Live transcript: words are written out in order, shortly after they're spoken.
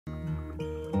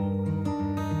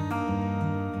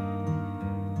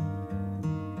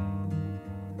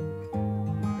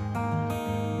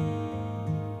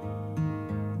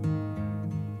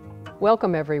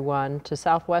Welcome everyone to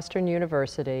Southwestern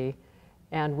University,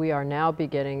 and we are now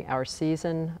beginning our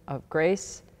season of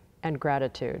grace and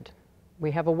gratitude.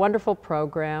 We have a wonderful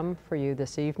program for you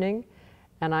this evening,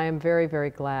 and I am very,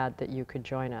 very glad that you could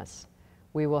join us.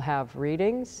 We will have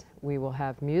readings, we will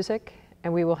have music,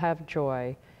 and we will have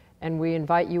joy, and we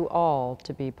invite you all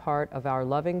to be part of our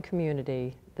loving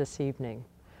community this evening.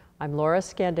 I'm Laura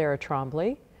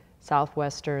Scandera-Trombley,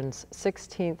 Southwestern's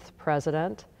 16th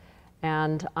president,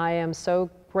 and I am so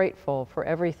grateful for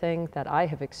everything that I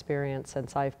have experienced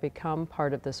since I've become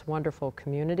part of this wonderful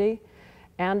community.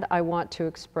 And I want to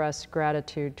express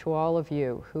gratitude to all of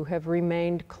you who have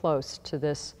remained close to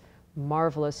this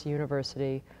marvelous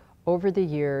university over the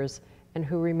years and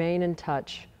who remain in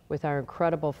touch with our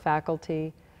incredible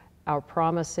faculty, our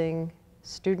promising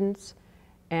students,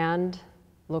 and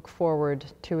look forward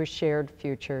to a shared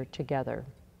future together.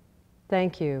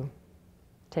 Thank you.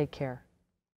 Take care.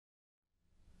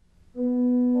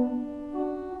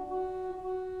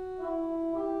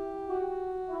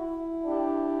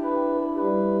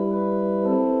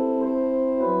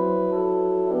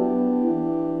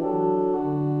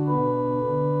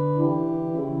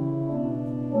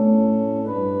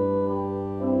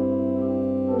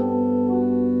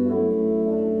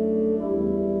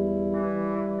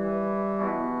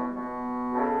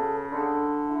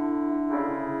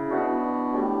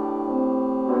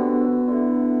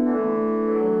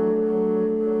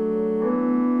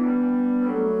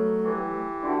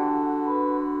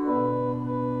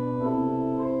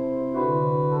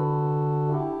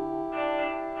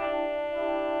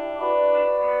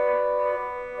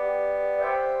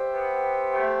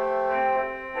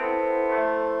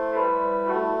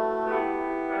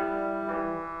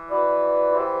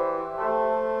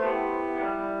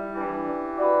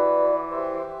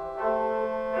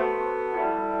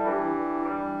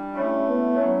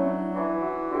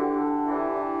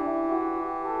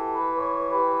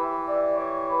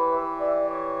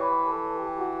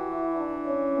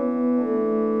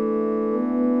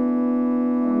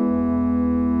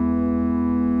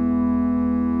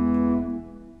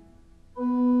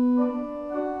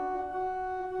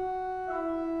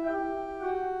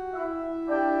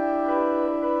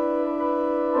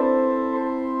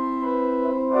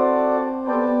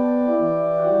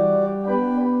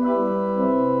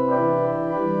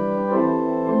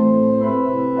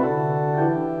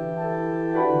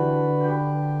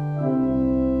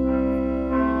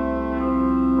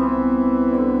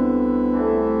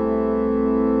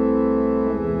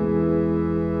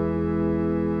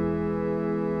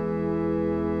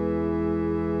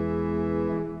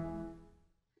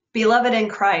 Beloved in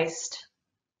Christ,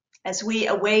 as we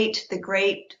await the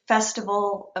great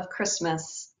festival of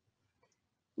Christmas,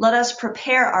 let us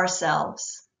prepare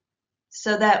ourselves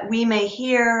so that we may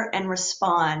hear and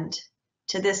respond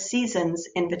to this season's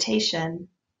invitation.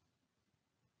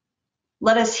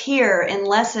 Let us hear in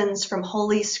lessons from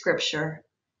Holy Scripture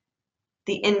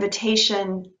the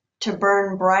invitation to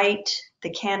burn bright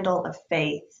the candle of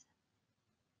faith,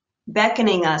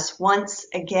 beckoning us once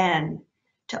again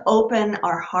to open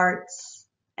our hearts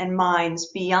and minds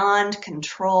beyond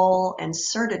control and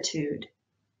certitude,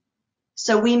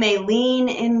 so we may lean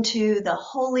into the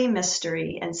holy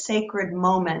mystery and sacred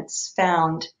moments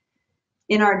found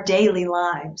in our daily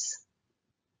lives.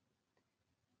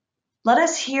 Let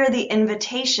us hear the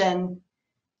invitation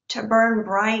to burn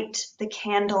bright the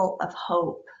candle of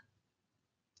hope,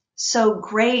 so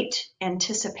great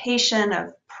anticipation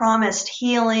of promised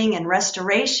healing and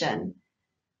restoration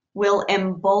will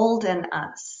embolden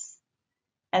us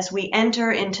as we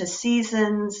enter into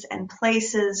seasons and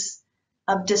places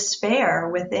of despair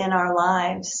within our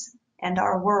lives and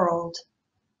our world.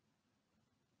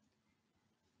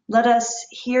 Let us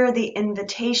hear the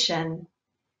invitation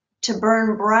to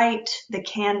burn bright the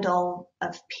candle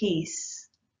of peace,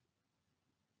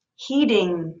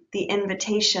 heeding the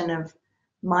invitation of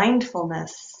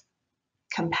mindfulness,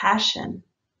 compassion,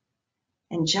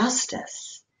 and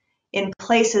justice in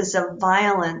places of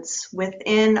violence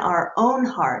within our own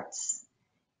hearts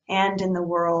and in the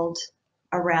world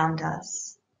around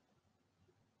us.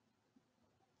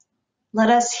 Let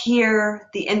us hear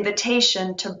the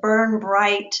invitation to burn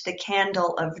bright the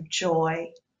candle of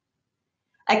joy,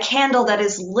 a candle that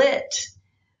is lit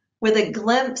with a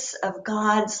glimpse of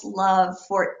God's love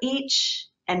for each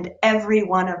and every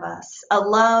one of us, a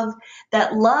love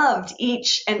that loved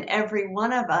each and every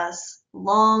one of us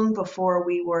long before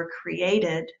we were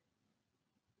created,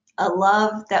 a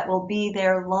love that will be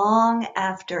there long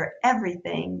after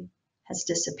everything has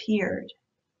disappeared,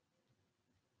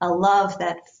 a love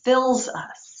that fills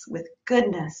us with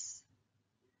goodness,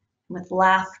 with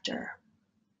laughter,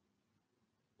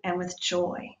 and with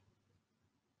joy.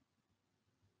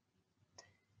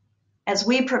 As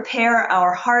we prepare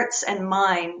our hearts and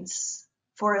minds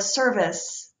for a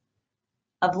service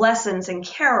of lessons and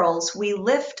carols, we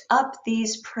lift up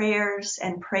these prayers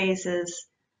and praises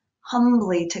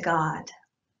humbly to God.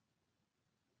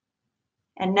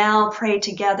 And now pray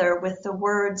together with the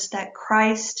words that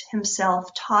Christ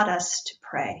himself taught us to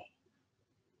pray.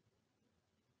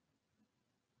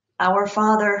 Our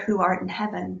Father who art in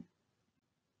heaven,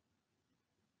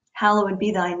 hallowed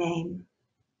be thy name.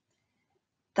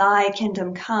 Thy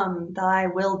kingdom come, thy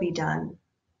will be done,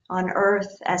 on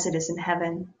earth as it is in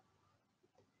heaven.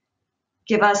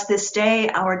 Give us this day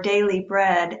our daily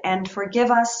bread, and forgive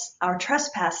us our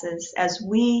trespasses as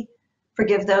we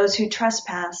forgive those who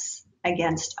trespass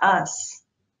against us.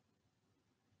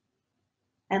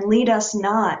 And lead us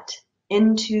not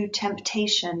into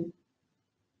temptation,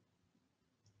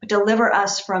 but deliver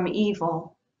us from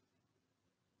evil.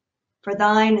 For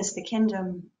thine is the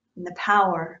kingdom and the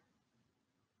power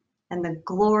and the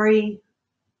glory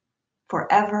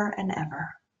forever and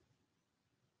ever.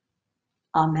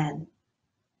 Amen.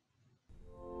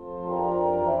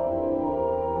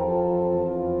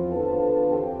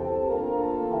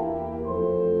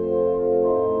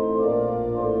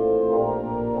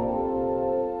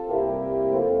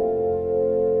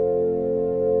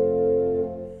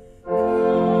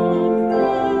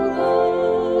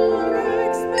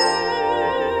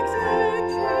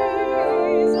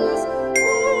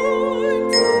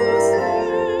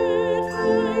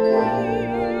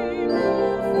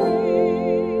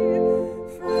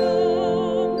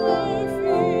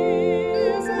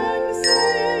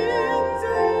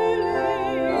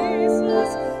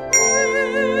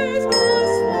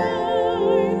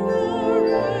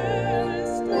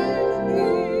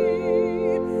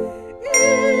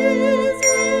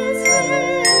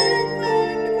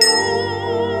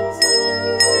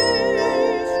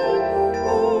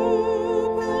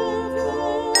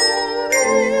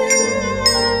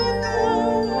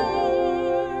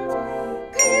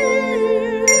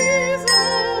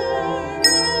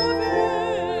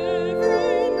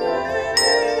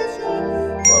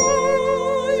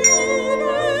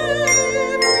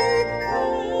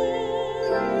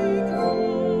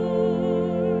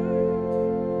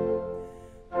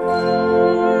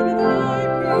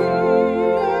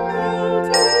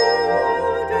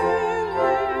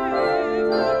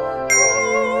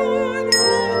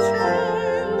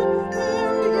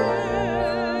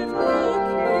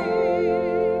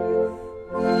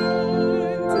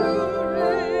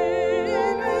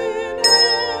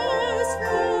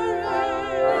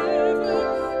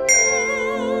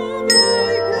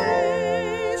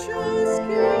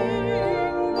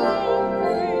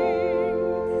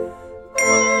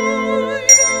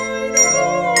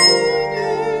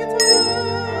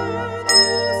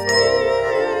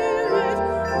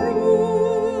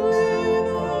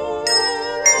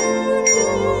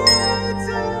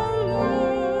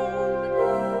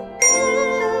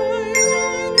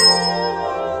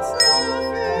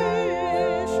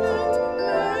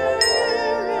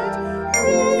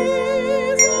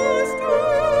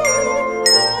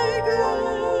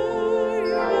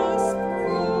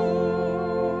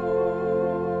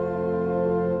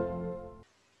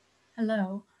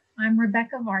 Hello, I'm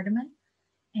Rebecca Vardaman,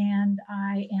 and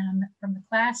I am from the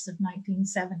class of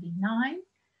 1979,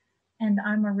 and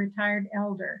I'm a retired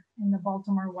elder in the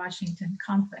Baltimore-Washington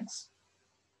Conference.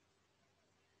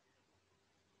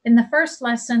 In the first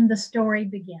lesson, the story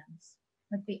begins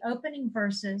with the opening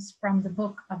verses from the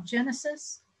book of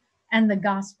Genesis and the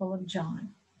Gospel of John.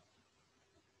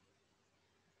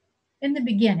 In the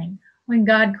beginning, when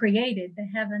God created the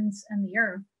heavens and the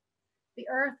earth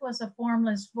was a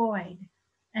formless void,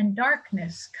 and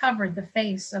darkness covered the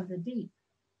face of the deep,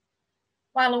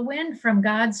 while a wind from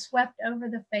God swept over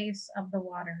the face of the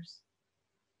waters.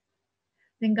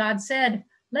 Then God said,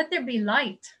 "Let there be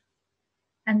light,"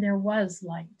 and there was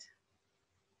light.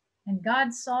 And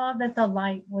God saw that the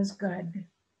light was good.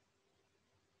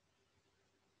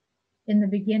 In the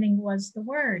beginning was the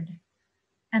Word,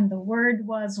 and the Word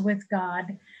was with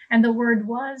God, and the Word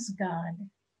was God.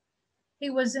 He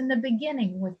was in the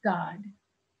beginning with God.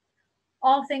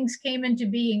 All things came into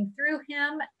being through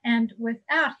him, and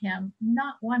without him,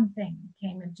 not one thing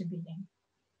came into being.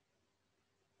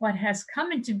 What has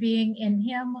come into being in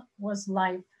him was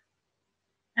life,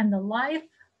 and the life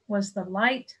was the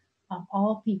light of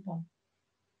all people.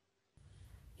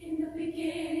 In the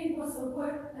beginning was the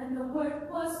Word, and the Word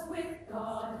was with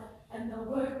God, and the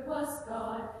Word was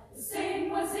God. The same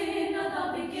was in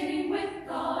the beginning with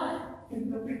God. In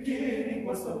the beginning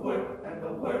was the Word, and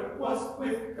the Word was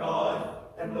with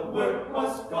God, and the Word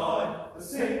was God. The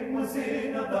same was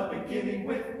in the beginning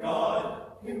with God.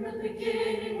 In the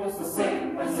beginning was the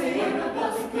same was in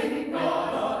the beginning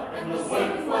God, and the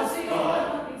Word was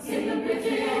God. In the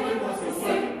beginning was the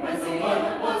same was in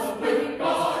the beginning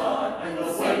God, and the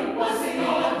Word was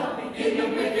God. In the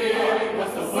beginning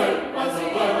was the Word was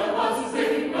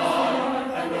beginning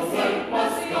God, and the Word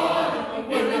was God.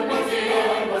 In the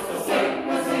beginning was the same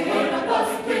was in the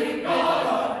beginning God,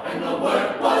 and the Word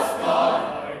was God.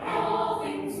 All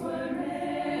things were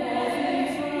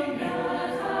made that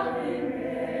have been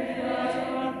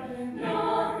made.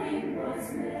 Nothing was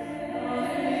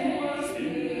made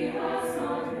He has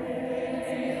not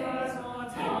made.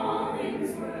 All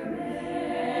things were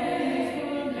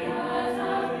made that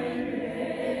have been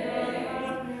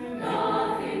made.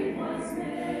 Nothing was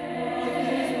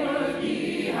made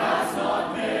He has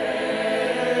not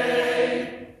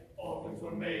made. All things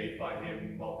were made by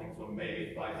Him, all things were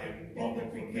made by Him, all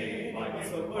things were made by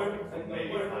Him. The Word and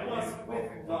the Word was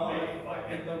with God,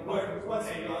 and the Word was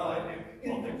God.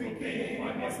 In the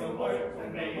beginning was the Word,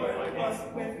 and the Word was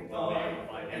with God,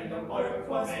 and the Word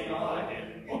was God.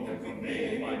 In the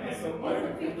beginning was the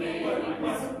Word, and the Word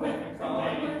was with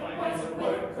God, and the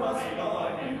Word was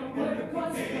God. In the beginning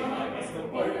was the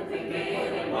Word, and the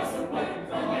Word was with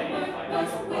God, and the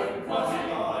Word was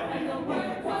God. And the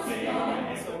Word was God.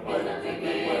 Was the In Word, the and the beginning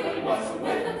Word was was the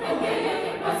with Word.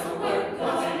 God. Was the Word God.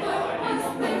 And the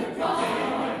Word was with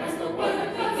God. And the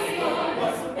Word was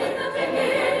God. In the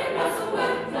beginning was the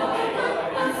Word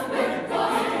God. Was with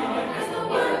God. And the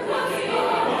Word was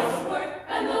God.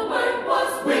 And the Word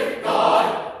was with God,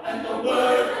 and the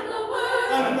Word, and the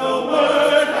Word and the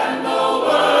Word, and the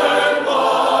Word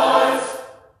was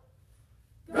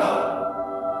God.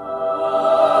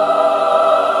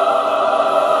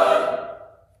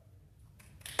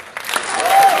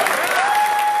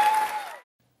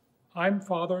 I'm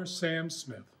Father Sam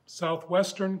Smith,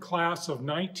 Southwestern class of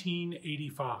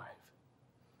 1985.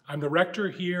 I'm the rector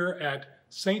here at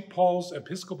St. Paul's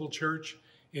Episcopal Church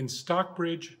in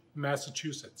Stockbridge,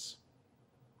 Massachusetts.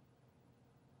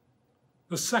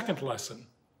 The second lesson,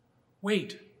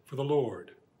 wait for the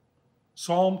Lord.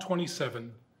 Psalm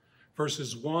 27,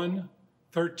 verses 1,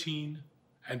 13,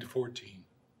 and 14.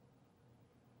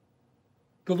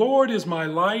 The Lord is my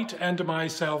light and my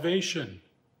salvation.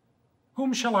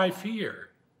 Whom shall I fear?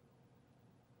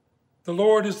 The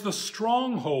Lord is the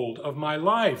stronghold of my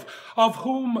life. Of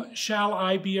whom shall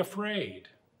I be afraid?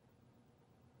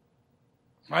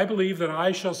 I believe that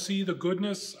I shall see the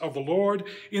goodness of the Lord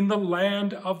in the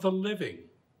land of the living.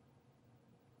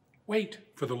 Wait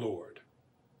for the Lord.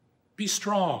 Be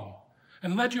strong,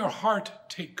 and let your heart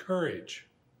take courage.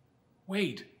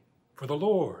 Wait for the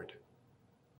Lord.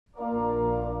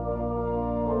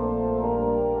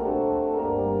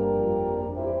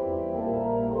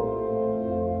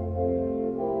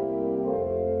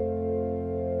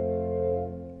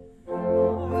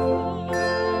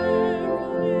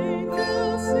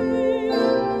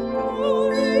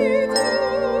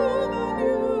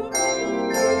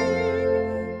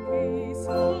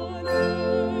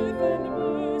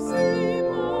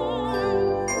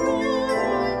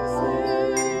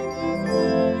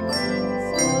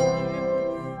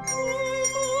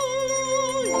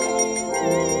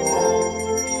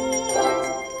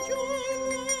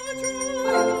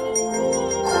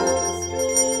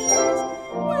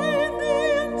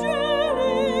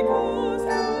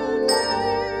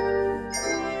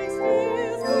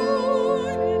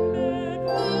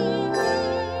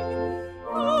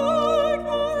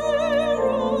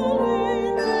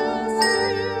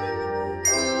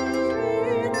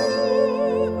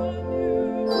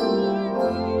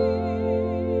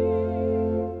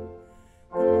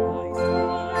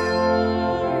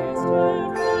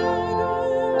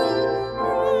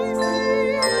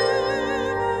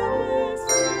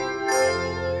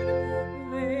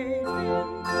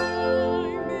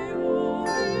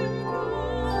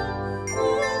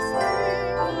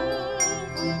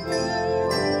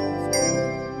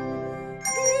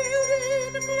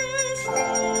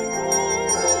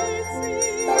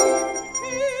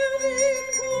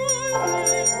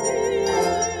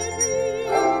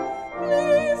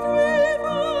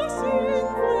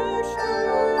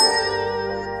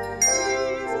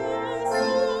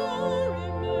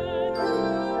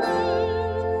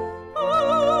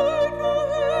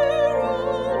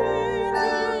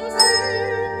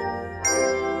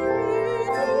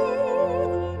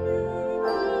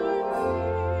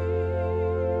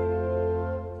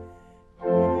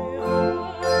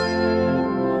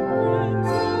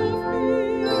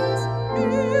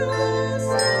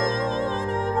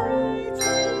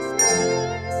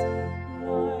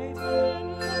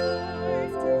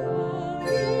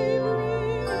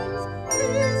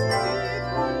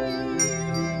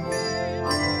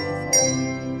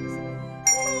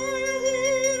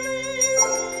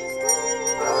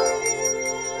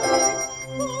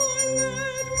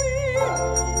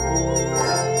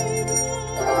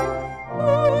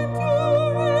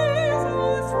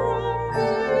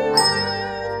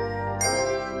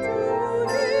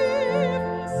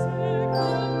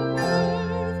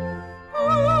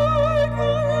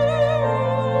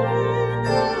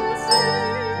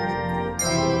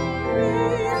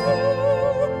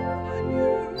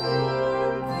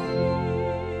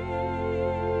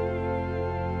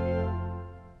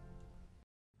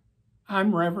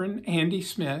 I'm Reverend Andy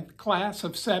Smith, class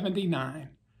of 79.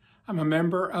 I'm a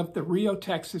member of the Rio,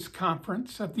 Texas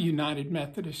Conference of the United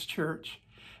Methodist Church,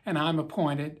 and I'm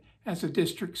appointed as a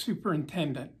district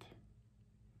superintendent.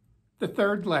 The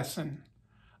third lesson,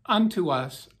 unto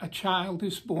us a child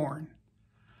is born.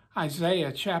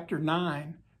 Isaiah chapter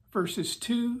 9, verses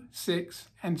 2, 6,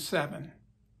 and 7.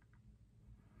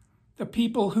 The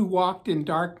people who walked in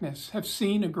darkness have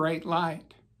seen a great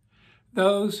light.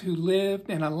 Those who lived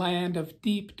in a land of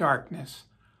deep darkness,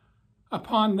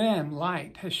 upon them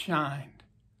light has shined.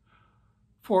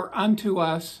 For unto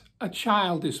us a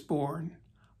child is born,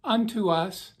 unto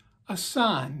us a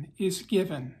son is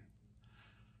given.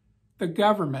 The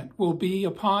government will be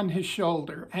upon his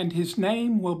shoulder, and his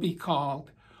name will be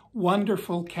called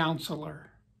Wonderful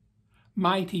Counselor,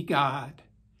 Mighty God,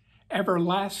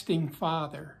 Everlasting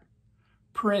Father,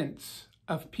 Prince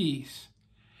of Peace.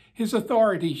 His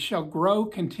authority shall grow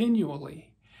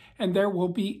continually, and there will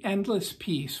be endless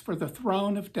peace for the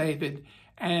throne of David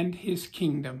and his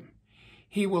kingdom.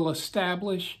 He will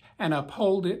establish and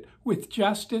uphold it with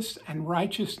justice and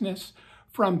righteousness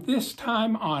from this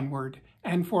time onward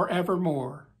and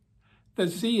forevermore. The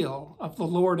zeal of the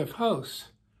Lord of hosts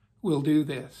will do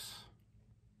this.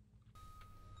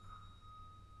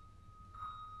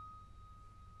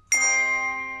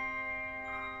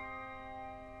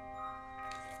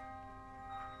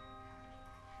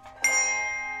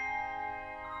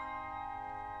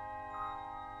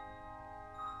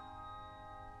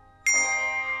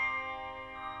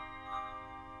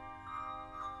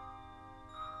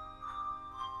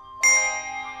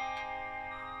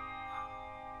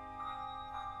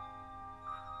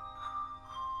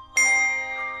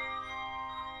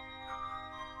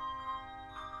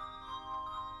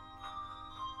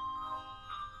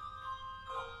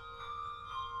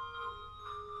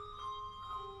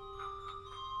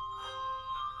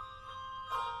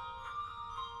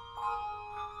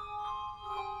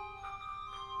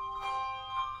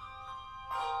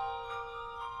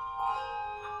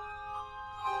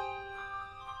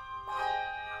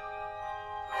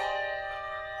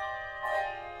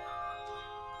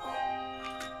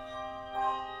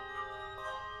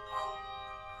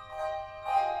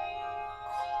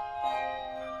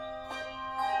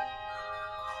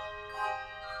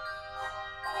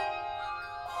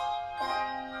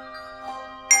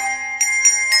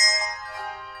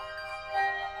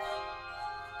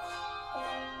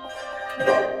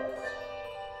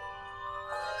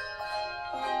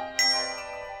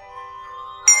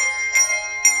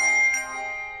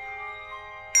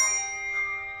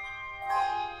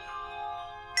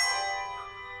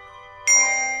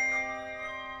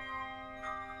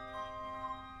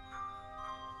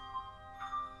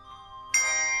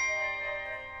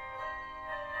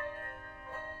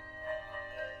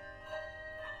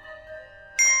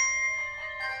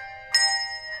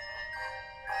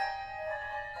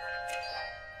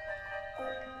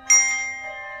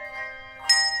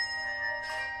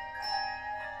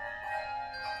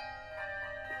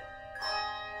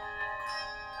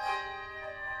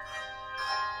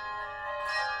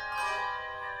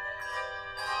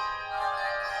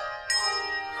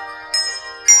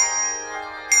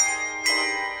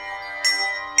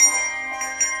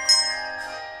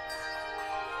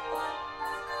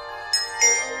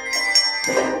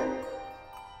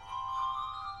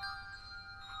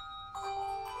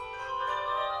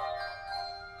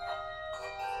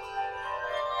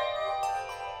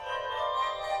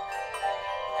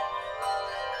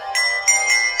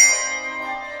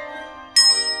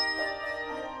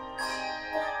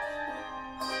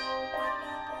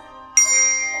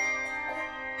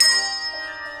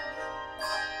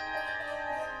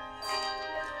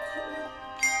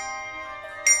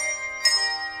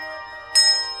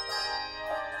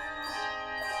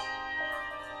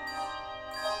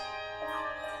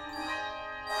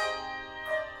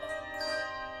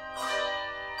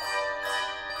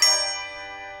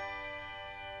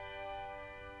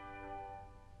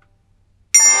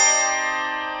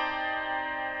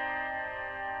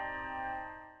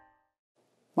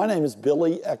 My name is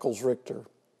Billy Eccles-Richter.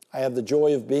 I have the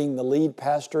joy of being the lead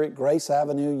pastor at Grace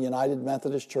Avenue United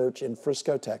Methodist Church in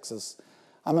Frisco, Texas.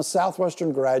 I'm a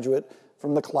Southwestern graduate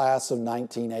from the class of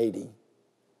 1980.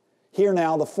 Hear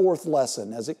now the fourth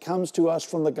lesson as it comes to us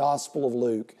from the Gospel of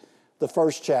Luke, the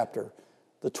first chapter,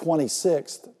 the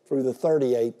 26th through the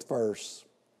 38th verse.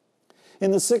 In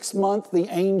the 6th month, the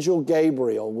angel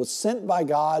Gabriel was sent by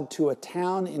God to a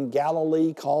town in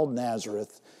Galilee called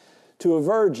Nazareth, to a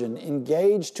virgin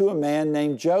engaged to a man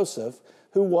named Joseph,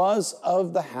 who was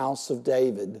of the house of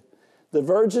David. The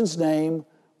virgin's name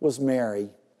was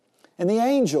Mary. And the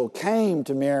angel came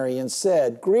to Mary and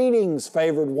said, "Greetings,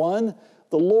 favored one,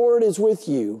 the Lord is with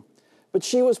you." But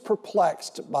she was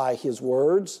perplexed by his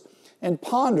words and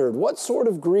pondered what sort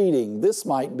of greeting this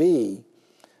might be.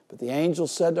 But the angel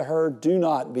said to her, "Do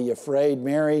not be afraid,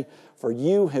 Mary, for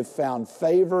you have found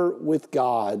favor with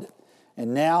God.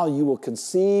 And now you will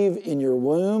conceive in your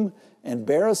womb and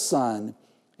bear a son,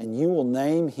 and you will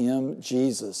name him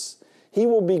Jesus. He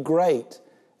will be great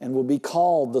and will be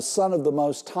called the Son of the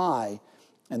Most High,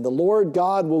 and the Lord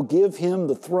God will give him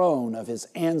the throne of his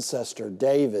ancestor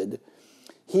David.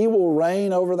 He will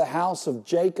reign over the house of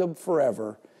Jacob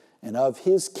forever, and of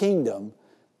his kingdom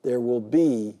there will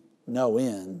be no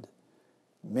end."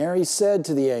 Mary said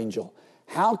to the angel,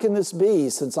 "How can this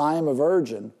be, since I am a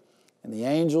virgin?" And the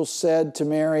angel said to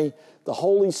Mary, "The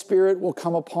Holy Spirit will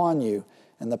come upon you,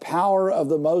 and the power of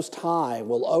the Most High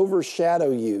will overshadow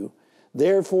you.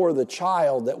 Therefore, the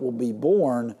child that will be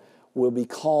born will be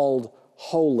called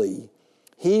Holy.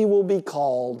 He will be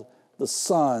called the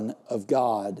Son of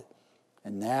God.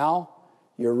 And now,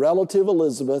 your relative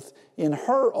Elizabeth, in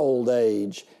her old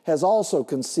age, has also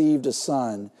conceived a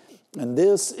son, and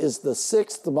this is the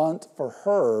 6th month for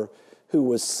her who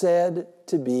was said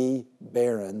to be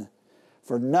barren.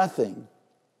 For nothing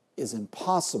is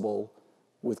impossible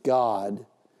with God."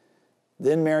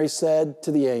 Then Mary said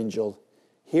to the angel,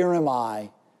 "Here am I,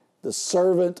 the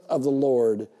servant of the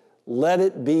Lord. Let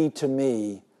it be to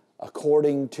me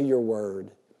according to your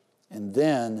word." And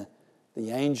then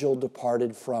the angel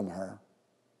departed from her.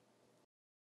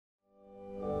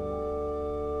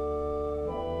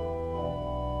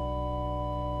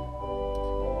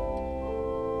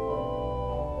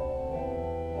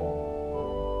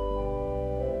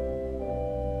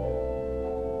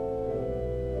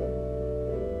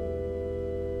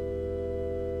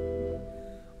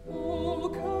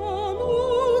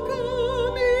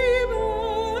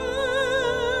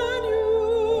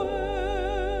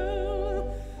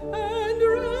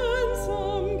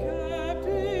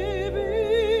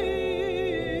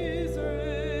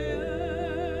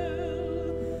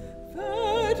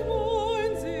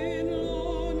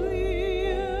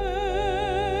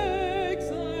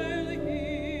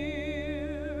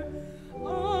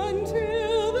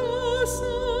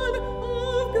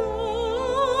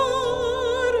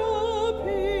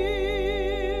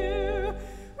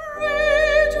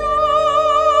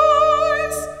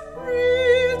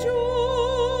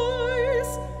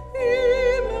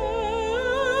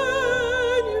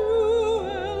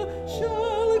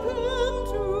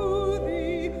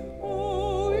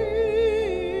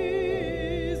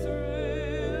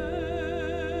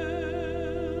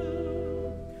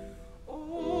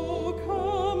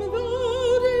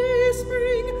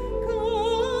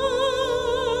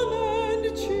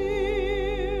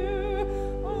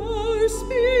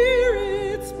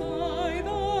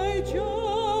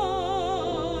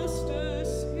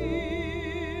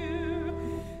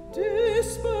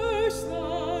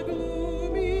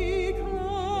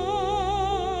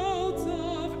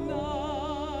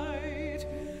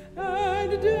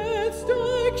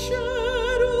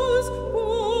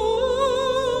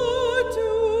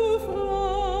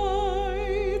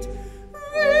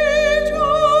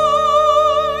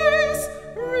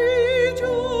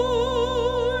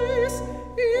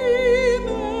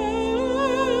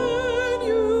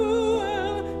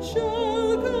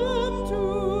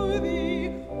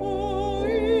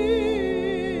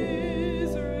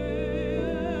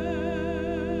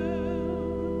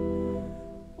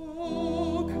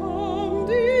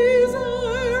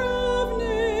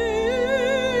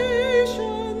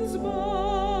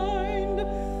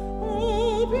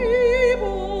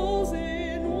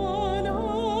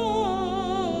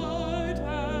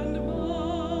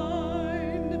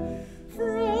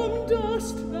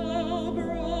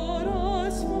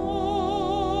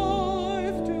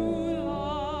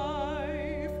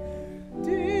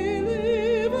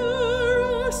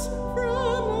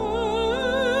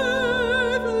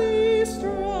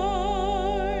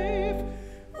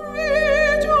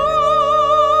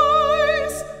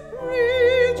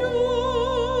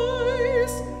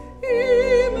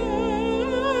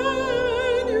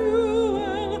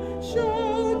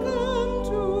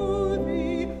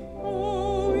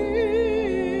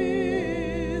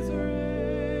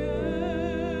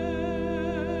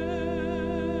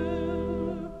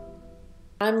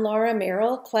 I'm Laura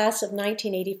Merrill, class of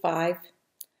 1985.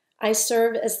 I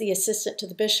serve as the assistant to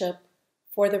the bishop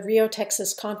for the Rio,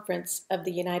 Texas Conference of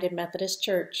the United Methodist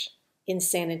Church in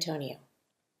San Antonio.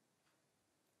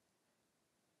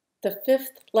 The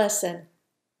fifth lesson,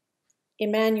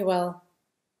 Emmanuel,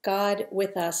 God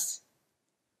with us,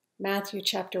 Matthew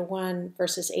chapter 1,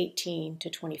 verses 18 to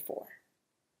 24.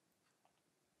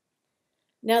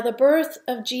 Now the birth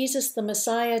of Jesus the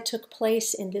Messiah took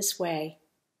place in this way.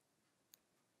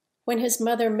 When his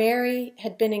mother Mary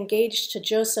had been engaged to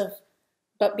Joseph,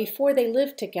 but before they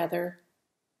lived together,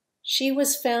 she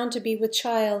was found to be with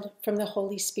child from the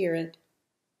Holy Spirit.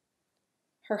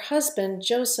 Her husband,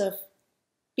 Joseph,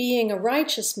 being a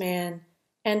righteous man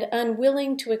and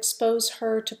unwilling to expose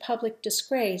her to public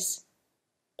disgrace,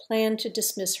 planned to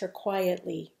dismiss her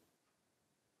quietly.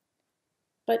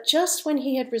 But just when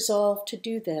he had resolved to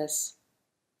do this,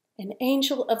 an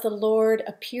angel of the Lord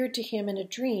appeared to him in a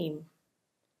dream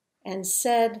and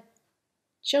said,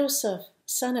 "Joseph,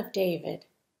 son of David,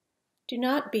 do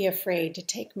not be afraid to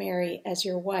take Mary as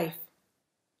your wife,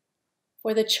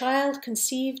 for the child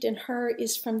conceived in her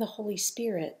is from the Holy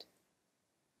Spirit.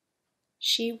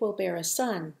 She will bear a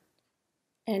son,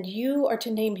 and you are to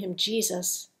name him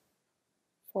Jesus,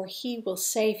 for he will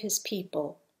save his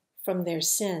people from their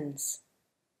sins."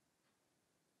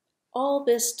 All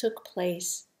this took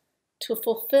place to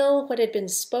fulfill what had been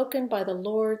spoken by the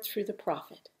Lord through the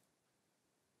prophet.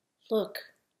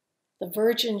 "Look, the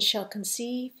virgin shall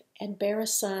conceive and bear a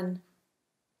son,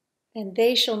 and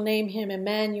they shall name him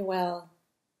Emmanuel,"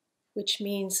 which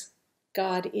means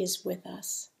God is with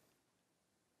us.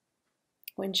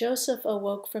 When Joseph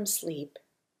awoke from sleep,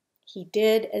 he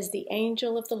did as the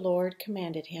angel of the Lord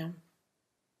commanded him.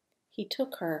 He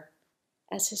took her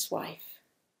as his wife.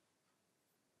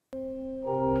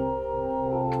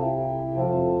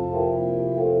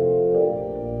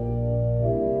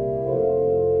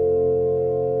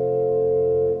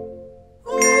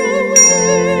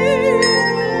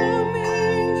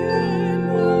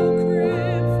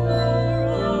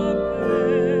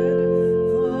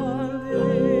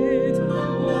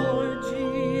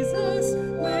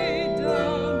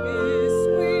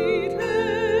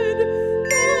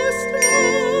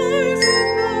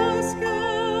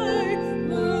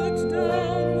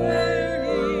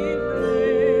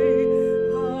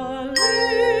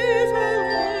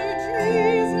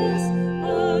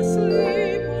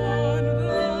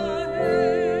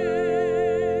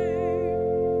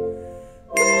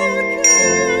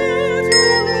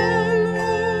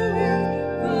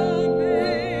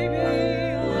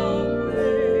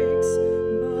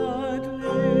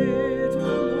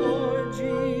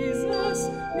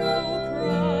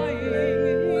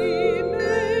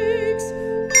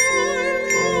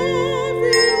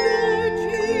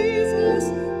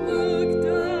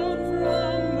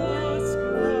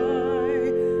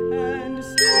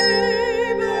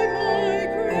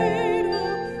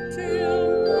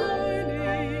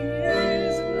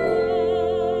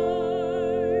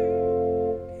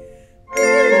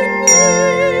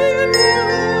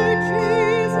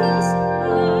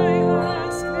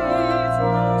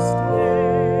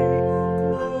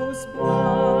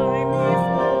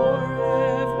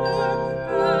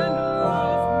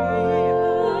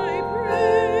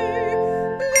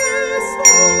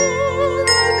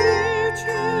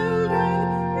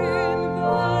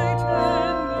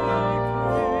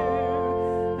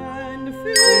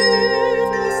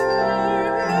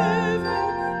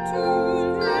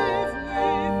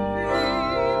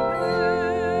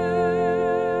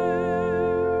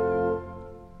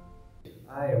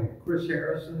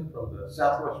 From the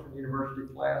Southwestern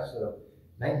University class of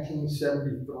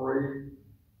 1973.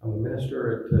 I'm the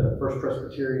minister at First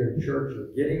Presbyterian Church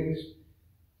of Giddings.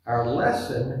 Our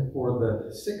lesson for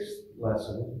the sixth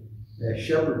lesson, as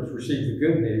shepherds receive the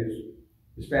good news,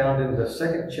 is found in the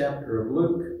second chapter of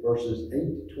Luke, verses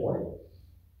 8 to 20.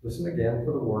 Listen again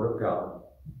for the word of God.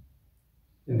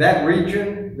 In that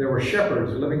region, there were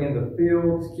shepherds living in the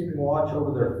fields, keeping watch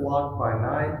over their flock by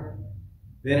night.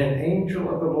 Then an angel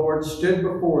of the Lord stood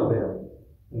before them,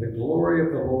 and the glory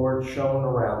of the Lord shone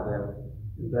around them,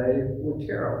 and they were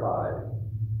terrified.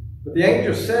 But the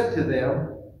angel said to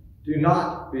them, "Do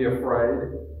not be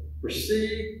afraid, for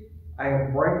see, I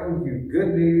am bringing you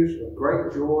good news of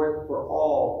great joy for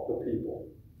all the people.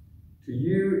 To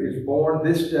you is born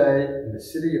this day in the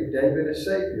city of David a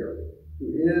Savior,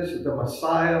 who is the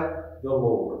Messiah, the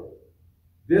Lord.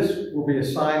 This will be a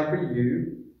sign for you.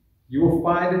 You will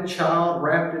find a child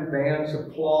wrapped in bands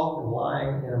of cloth and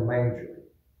lying in a manger."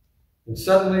 And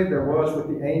suddenly there was with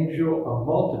the angel a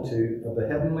multitude of the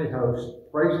heavenly host,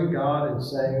 praising God and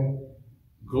saying,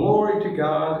 "Glory to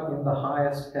God in the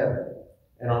highest heaven,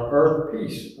 and on earth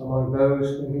peace among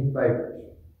those whom he favors."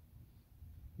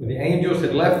 When the angels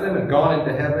had left them and gone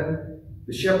into heaven,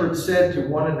 the shepherds said to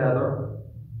one another,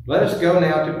 "Let us go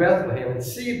now to Bethlehem and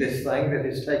see this thing that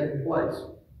has taken place,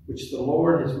 which the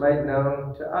Lord has made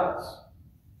known to us."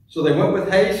 So they went with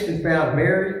haste and found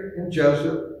Mary and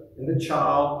Joseph and the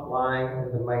child lying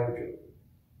in the manger.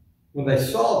 When they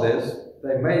saw this,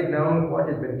 they made known what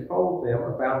had been told them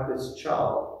about this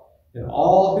child, and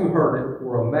all who heard it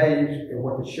were amazed at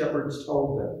what the shepherds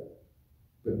told them.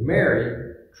 But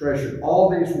Mary treasured all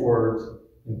these words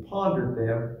and pondered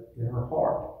them in her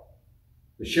heart.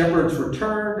 The shepherds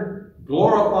returned,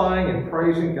 glorifying and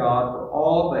praising God for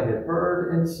all they had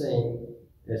heard and seen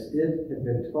as it had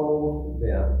been told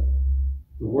them.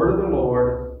 The word of the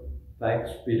Lord.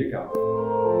 Thanks be to God.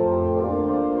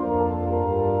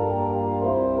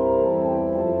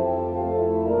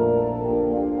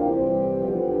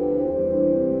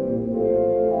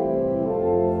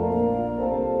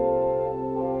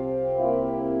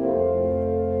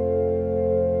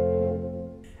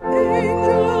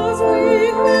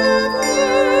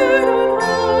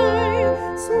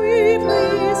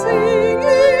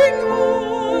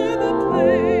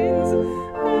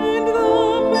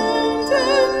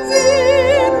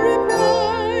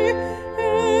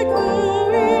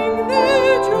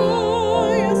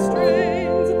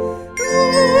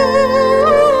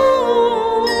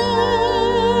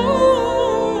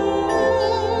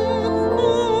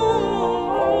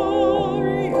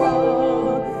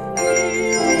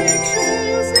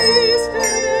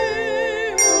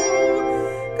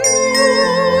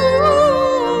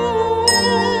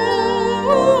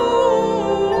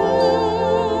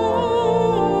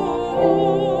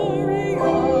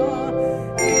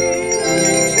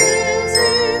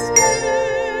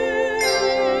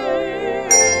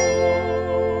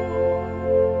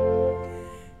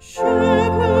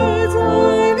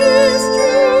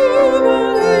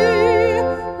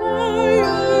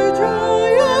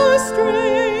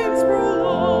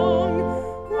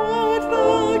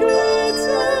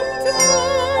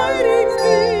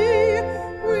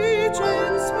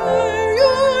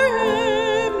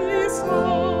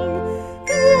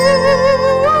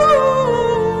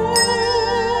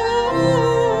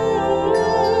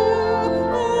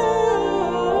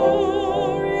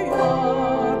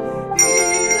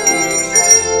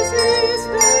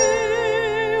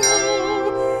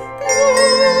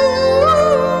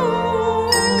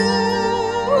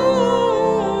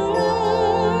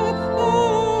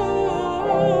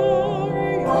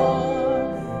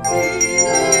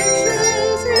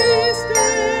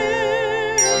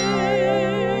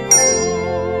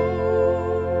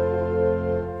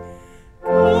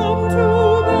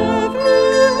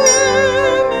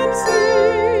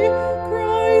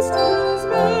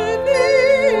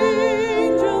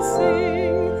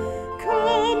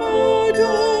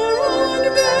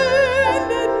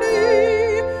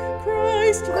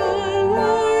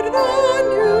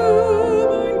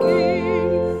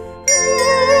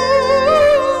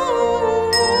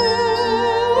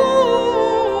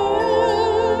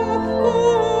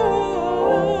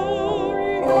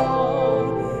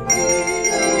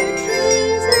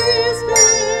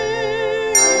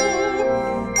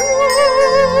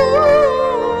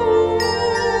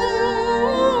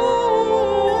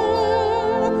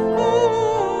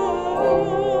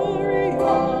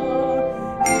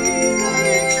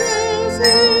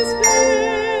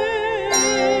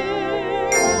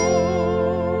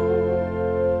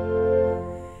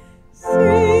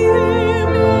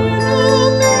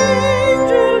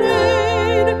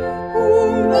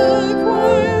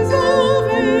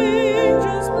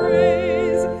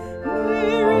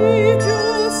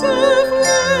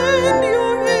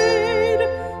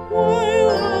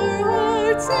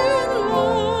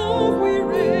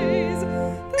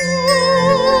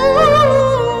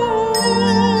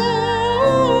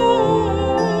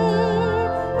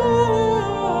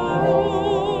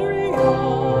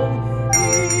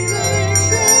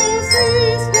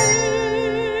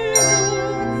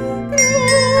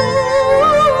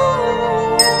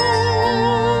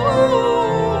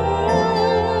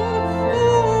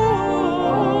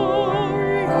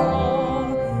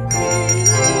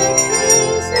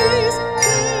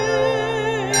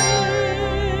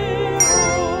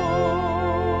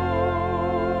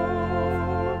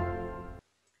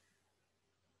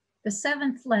 The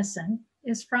seventh lesson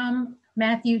is from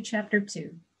Matthew chapter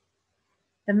 2.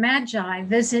 The Magi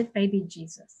visit baby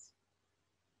Jesus.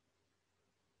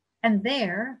 And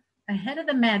there, ahead of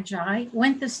the Magi,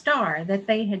 went the star that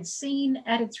they had seen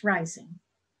at its rising,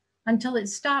 until it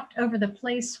stopped over the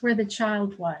place where the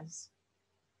child was.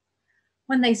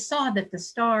 When they saw that the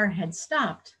star had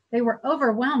stopped, they were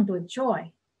overwhelmed with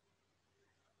joy.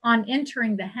 On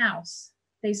entering the house,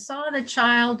 they saw the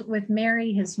child with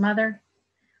Mary, his mother,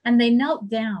 and they knelt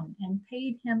down and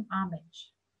paid him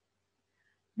homage.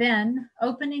 Then,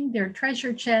 opening their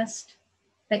treasure chest,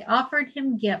 they offered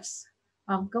him gifts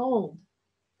of gold,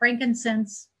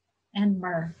 frankincense, and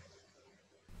myrrh.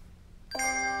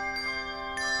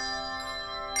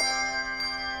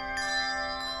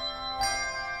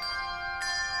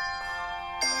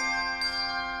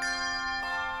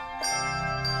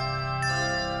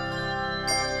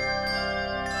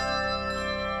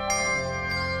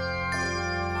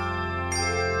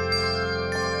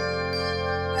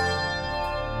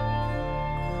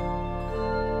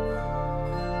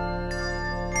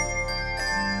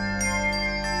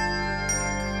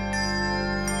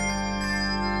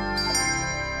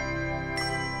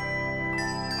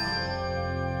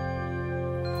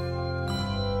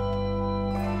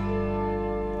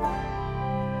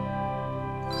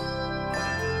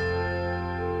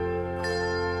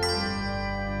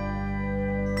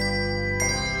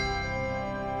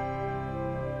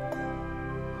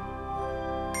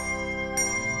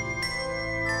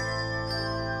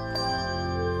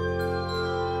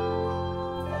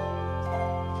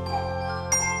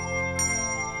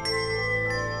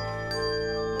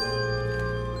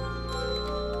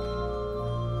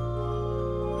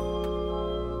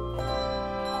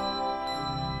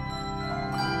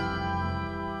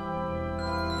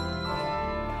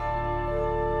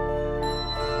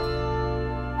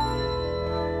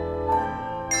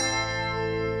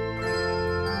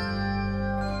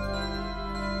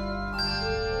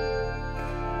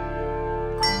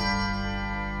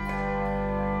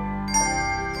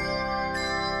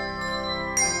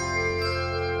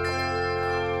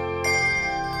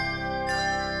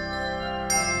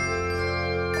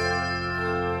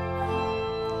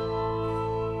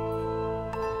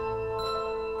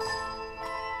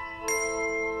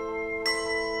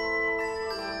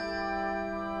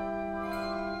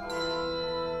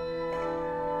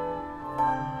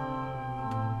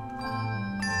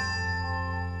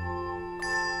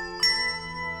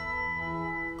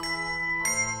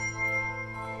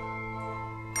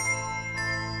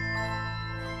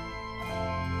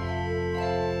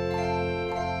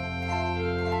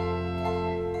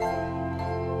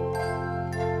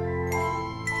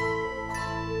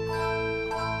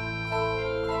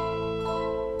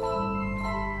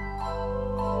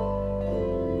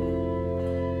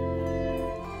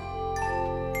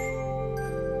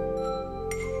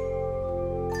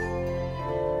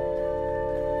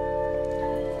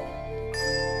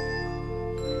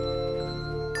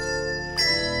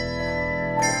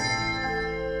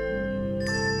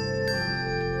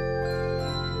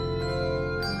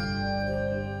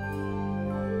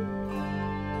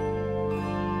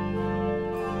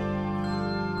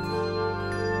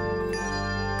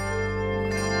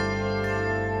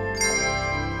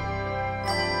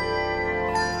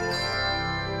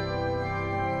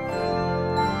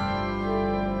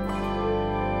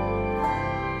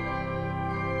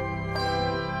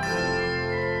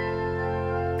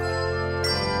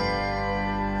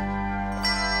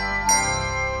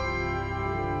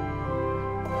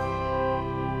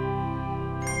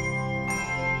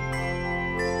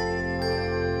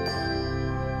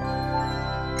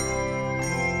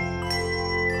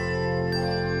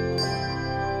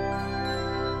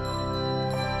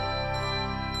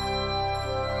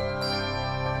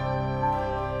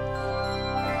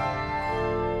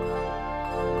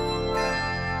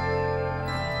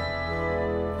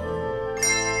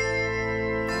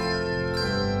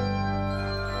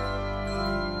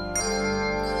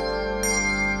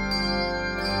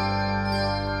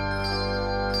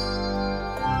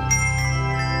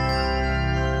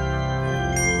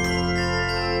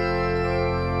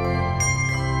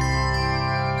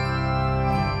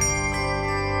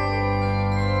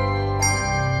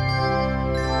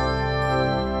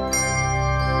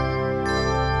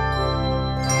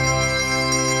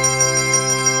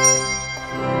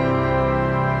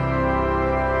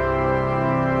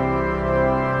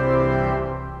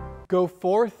 Go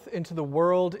forth into the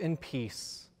world in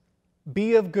peace.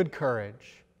 Be of good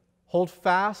courage. Hold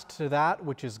fast to that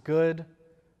which is good.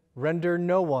 Render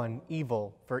no one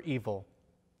evil for evil.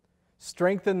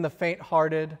 Strengthen the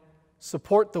faint-hearted.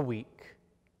 Support the weak.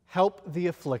 Help the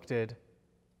afflicted.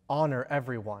 Honor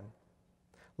everyone.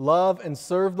 Love and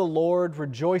serve the Lord,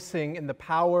 rejoicing in the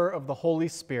power of the Holy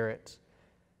Spirit.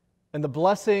 And the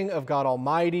blessing of God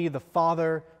Almighty, the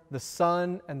Father, the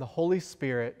Son, and the Holy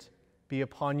Spirit be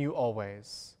upon you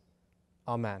always.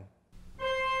 Amen.